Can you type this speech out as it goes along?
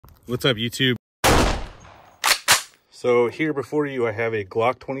What's up, YouTube? So here before you, I have a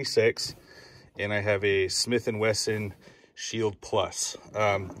Glock 26 and I have a Smith & Wesson Shield Plus.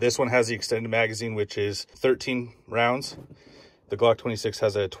 This one has the extended magazine, which is 13 rounds. The Glock 26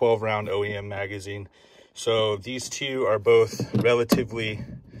 has a 12 round OEM magazine. So these two are both relatively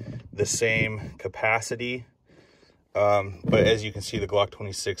the same capacity. But as you can see, the Glock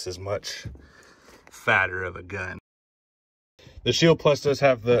 26 is much fatter of a gun. The Shield Plus does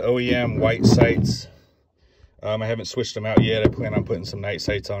have the OEM white sights. I haven't switched them out yet. I plan on putting some night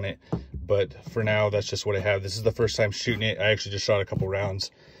sights on it, but for now, that's just what I have. This is the first time shooting it. I actually just shot a couple rounds,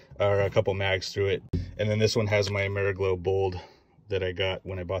 or a couple mags through it. And then this one has my Ameriglow Bold that I got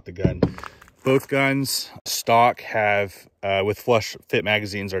when I bought the gun. Both guns stock have, with flush fit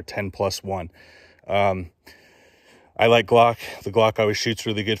magazines, are 10+1. I like Glock. The Glock always shoots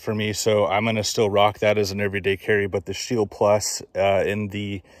really good for me, so I'm going to still rock that as an everyday carry. But the Shield Plus, in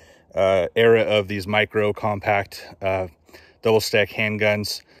the era of these micro compact double stack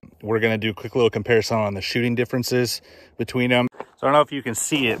handguns, we're going to do a quick little comparison on the shooting differences between them. So I don't know if you can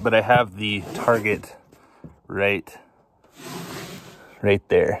see it, but I have the target right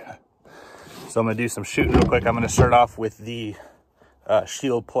there. So I'm going to do some shooting real quick. I'm going to start off with the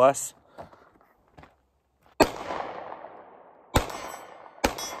Shield Plus.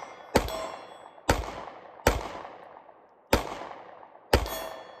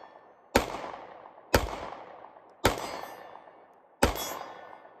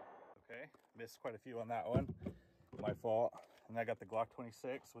 Missed quite a few on that one, my fault. And I got the Glock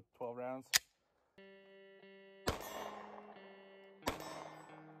 26 with 12 rounds. I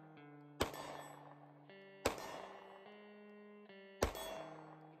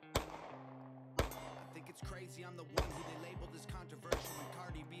think it's crazy I'm the one who they labeled as controversial, and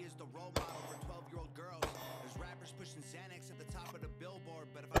Cardi B is the role model for 12-year-old girls. There's rappers pushing Xanax at the top of the billboard,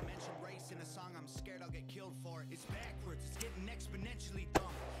 but if I mention race in a song, I'm scared I'll get killed for it. It's backwards, it's getting exponentially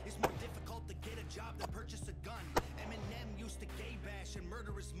dumb. It's more difficult to get a job than purchase a gun. Eminem used to gay bash and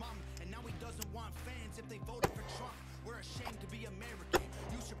murder his mom, and now he doesn't want fans if they voted for Trump. We're ashamed to be American.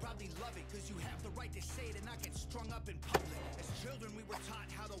 You should probably love it, cause you have the right to say it and not get strung up in public. As children we were taught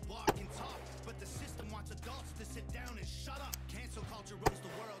how to walk and talk, but the system wants adults to sit down and shut up. Cancel culture runs the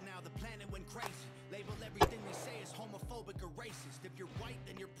world now, the planet went crazy. Label everything we say as homophobic or racist. If you're white,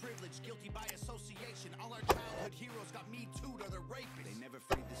 then you're privileged, guilty by association. All our childhood heroes got Me Too'd or they're rapists. They never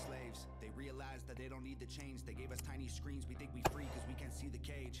freed the slaves. They realized that they don't need to change. They gave us tiny screens, we think we free because we can't see the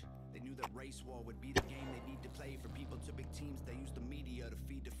cage. They knew that race war would be the game they need to play. For people to big teams, they use the media to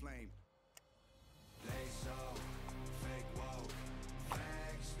feed the flame. They so fake woke.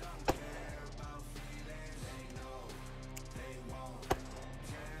 Facts don't care about feelings. They know they won't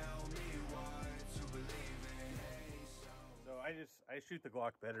tell me what to believe in. So I shoot the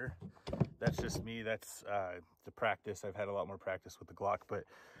Glock better. That's just me. That's the practice. I've had a lot more practice with the Glock, but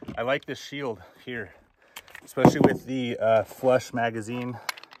I like this Shield here, especially with the flush magazine.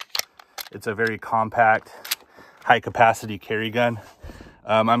 It's a very compact, high capacity carry gun.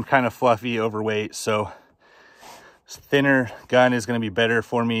 I'm kind of fluffy, overweight, so thinner gun is going to be better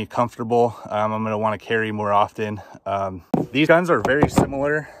for me, comfortable. I'm going to want to carry more often. These guns are very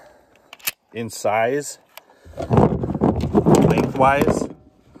similar in size, lengthwise.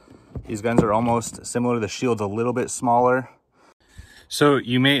 These guns are almost similar. The Shield's a little bit smaller. So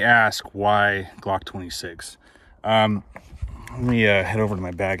you may ask, why Glock 26? Let me head over to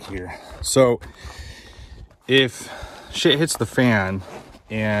my bag here. So if shit hits the fan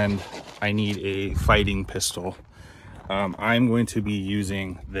and I need a fighting pistol, I'm going to be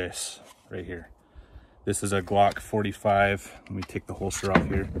using this right here. This is a Glock 45. Let me take the holster off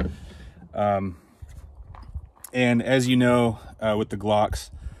here. And as you know, with the Glocks,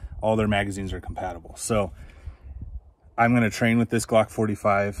 all their magazines are compatible. So I'm going to train with this Glock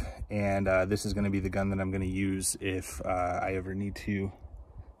 45, and this is going to be the gun that I'm going to use if I ever need to.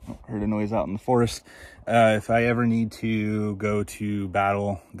 Oh, heard a noise out in the forest. If I ever need to go to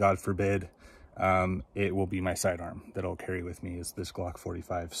battle, God forbid, it will be my sidearm that I'll carry with me, is this Glock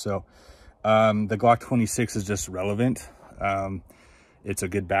 45. So the Glock 26 is just relevant. It's a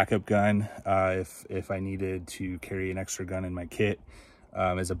good backup gun if I needed to carry an extra gun in my kit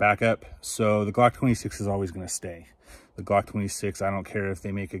as a backup. So the Glock 26 is always going to stay. The Glock 26, I don't care if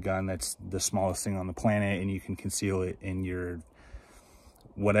they make a gun that's the smallest thing on the planet and you can conceal it in your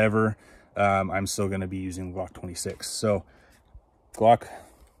whatever, I'm still going to be using Glock 26. So Glock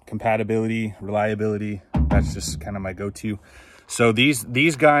compatibility, reliability, that's just kind of my go-to. So these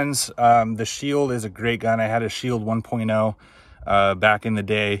guns, the Shield is a great gun. I had a Shield 1.0 back in the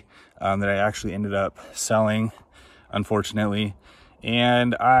day that I actually ended up selling, unfortunately.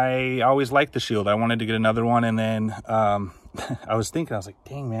 and I always liked the Shield. I wanted to get another one, and then I was like,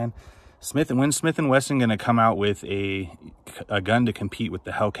 dang, man, when Smith & Wesson gonna come out with a gun to compete with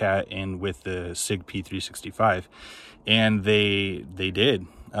the Hellcat and with the SIG P365? And they did.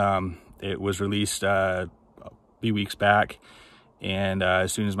 It was released a few weeks back, and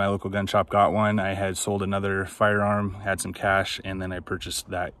as soon as my local gun shop got one, I had sold another firearm, had some cash, and then I purchased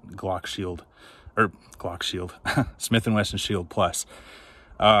that Smith & Wesson Shield Plus.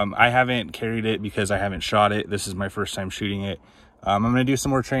 I haven't carried it because I haven't shot it. This is my first time shooting it. I'm going to do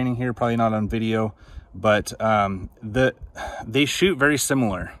some more training here, probably not on video, but they shoot very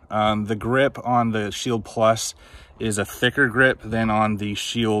similar. The grip on the Shield Plus is a thicker grip than on the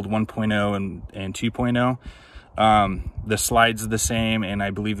Shield 1.0 and 2.0. The slide's the same, and I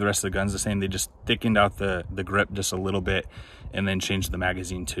believe the rest of the gun's the same. They just thickened out the grip just a little bit and then changed the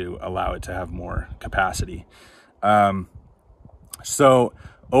magazine to allow it to have more capacity. So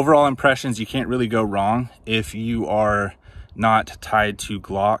overall impressions, you can't really go wrong if you are not tied to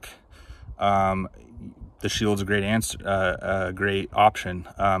Glock. The Shield's a great great option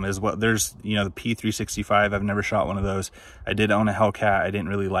as well. There's, you know, the P365. I've never shot one of those. I did own a Hellcat. I didn't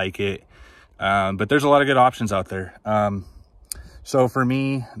really like it, but there's a lot of good options out there. So for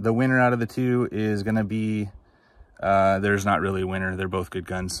me, the winner out of the two is gonna be, there's not really a winner. They're both good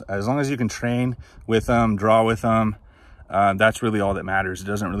guns. As long as you can train with them, draw with them, that's really all that matters. It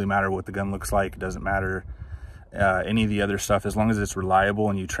doesn't really matter what the gun looks like. It doesn't matter any of the other stuff. As long as it's reliable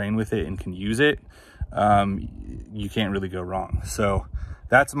and you train with it and can use it, you can't really go wrong. So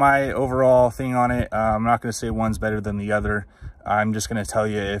that's my overall thing on it. I'm not going to say one's better than the other. I'm just going to tell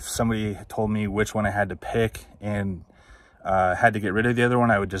you, if somebody told me which one I had to pick and had to get rid of the other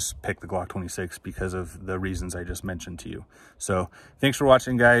one, I would just pick the Glock 26 because of the reasons I just mentioned to you. So thanks for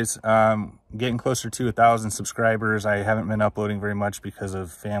watching, guys. Getting closer to 1,000 subscribers. I haven't been uploading very much because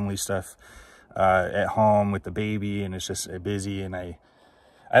of family stuff at home with the baby, and it's just busy, and I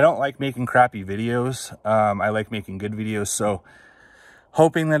don't like making crappy videos. I like making good videos. So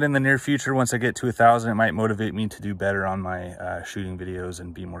hoping that in the near future, once I get to 1,000, it might motivate me to do better on my shooting videos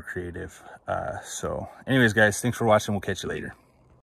and be more creative. So anyways, guys, thanks for watching. We'll catch you later.